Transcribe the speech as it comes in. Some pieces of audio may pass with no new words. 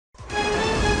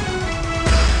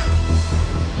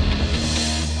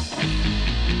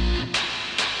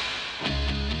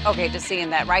Okay, just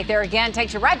seeing that right there again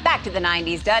takes you right back to the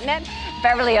 90s, doesn't it?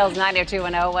 Beverly Hills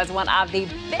 90210 was one of the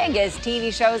biggest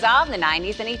TV shows of the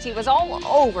 90s, and E.T. was all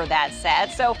over that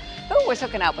set. So who was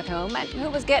hooking up with whom and who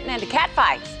was getting into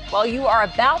catfights? Well, you are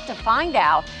about to find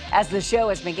out as the show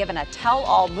has been given a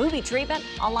tell-all movie treatment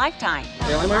on Lifetime.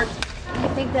 Really, Mark? You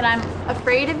think that I'm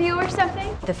afraid of you or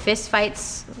something? The fist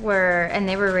fights they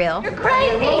were real. You're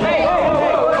crazy!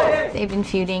 They've been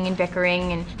feuding and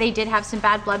bickering, and they did have some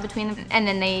bad blood between them. And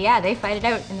then they fight it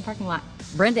out in the parking lot.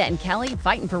 Brenda and Kelly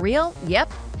fighting for real?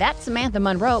 Yep, that's Samantha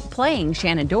Monroe playing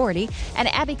Shannon Doherty and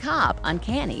Abby Cobb,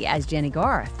 uncanny, as Jenny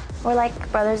Garth. We're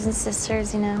like brothers and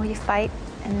sisters, you know, we fight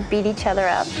and beat each other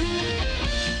up.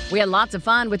 We had lots of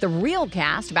fun with the real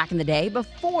cast back in the day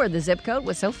before the zip code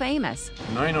was so famous.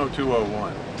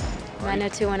 90201.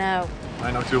 90210.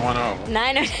 90210.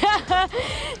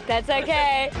 902. That's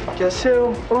okay. Guess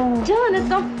who? Dylan, it's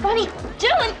so funny.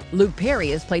 Dylan! Luke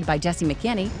Perry is played by Jesse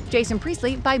McKinney, Jason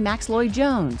Priestley by Max Lloyd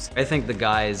Jones. I think the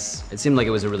guys, it seemed like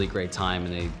it was a really great time,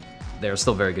 and they're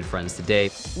still very good friends today.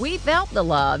 We felt the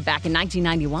love back in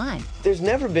 1991. There's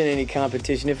never been any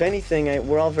competition. If anything,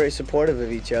 we're all very supportive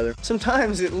of each other.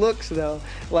 Sometimes it looks, though,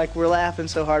 like we're laughing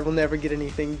so hard we'll never get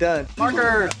anything done.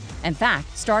 Marker! In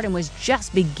fact, stardom was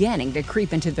just beginning to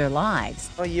creep into their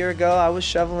lives. A year ago, I was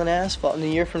shoveling asphalt, and a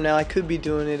year from now, I could be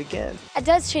doing it again. It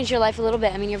does change your life a little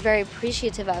bit. I mean, you're very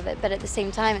appreciative of it, but at the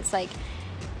same time, it's like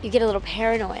you get a little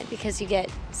paranoid because you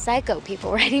get psycho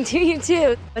people writing to you,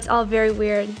 too. It's all very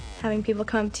weird having people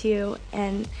come to you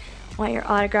and want your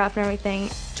autograph and everything.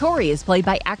 Tori is played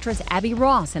by actress Abby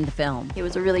Ross in the film. It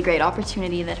was a really great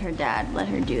opportunity that her dad let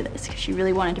her do this because she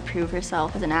really wanted to prove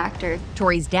herself as an actor.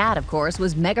 Tori's dad, of course,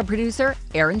 was mega producer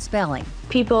Aaron Spelling.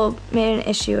 People made an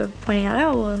issue of pointing out,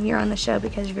 oh, well, you're on the show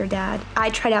because of your dad. I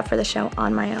tried out for the show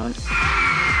on my own.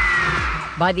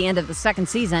 By the end of the second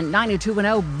season,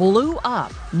 90210 blew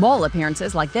up. Mall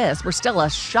appearances like this were still a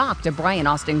shock to Brian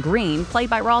Austin Green, played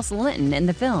by Ross Linton in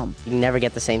the film. You never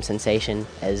get the same sensation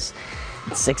as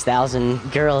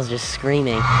 6,000 girls just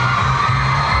screaming.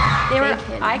 They were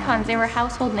icons, they were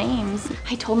household names.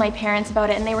 I told my parents about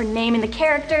it, and they were naming the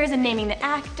characters and naming the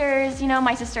actors. You know,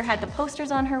 my sister had the posters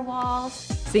on her walls.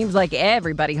 Seems like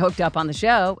everybody hooked up on the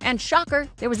show, and shocker,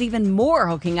 there was even more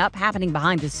hooking up happening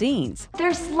behind the scenes.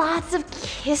 There's lots of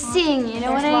kissing, you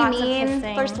know what I mean?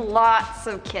 There's lots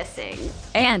of kissing.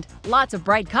 And lots of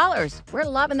bright colors. We're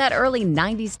loving that early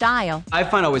 90s style. I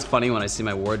find it always funny when I see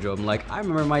my wardrobe. I'm like, I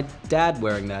remember my dad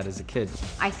wearing that as a kid.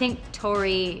 I think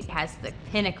Tori has the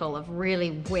pinnacle of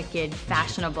really wicked,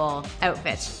 fashionable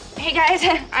outfits. Hey guys,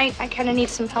 I kind of need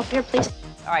some help here, please.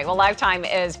 All right, well, Lifetime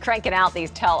is cranking out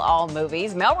these tell-all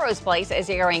movies. Melrose Place is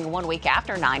airing 1 week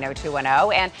after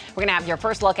 90210, and we're going to have your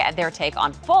first look at their take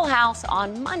on Full House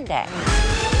on Monday.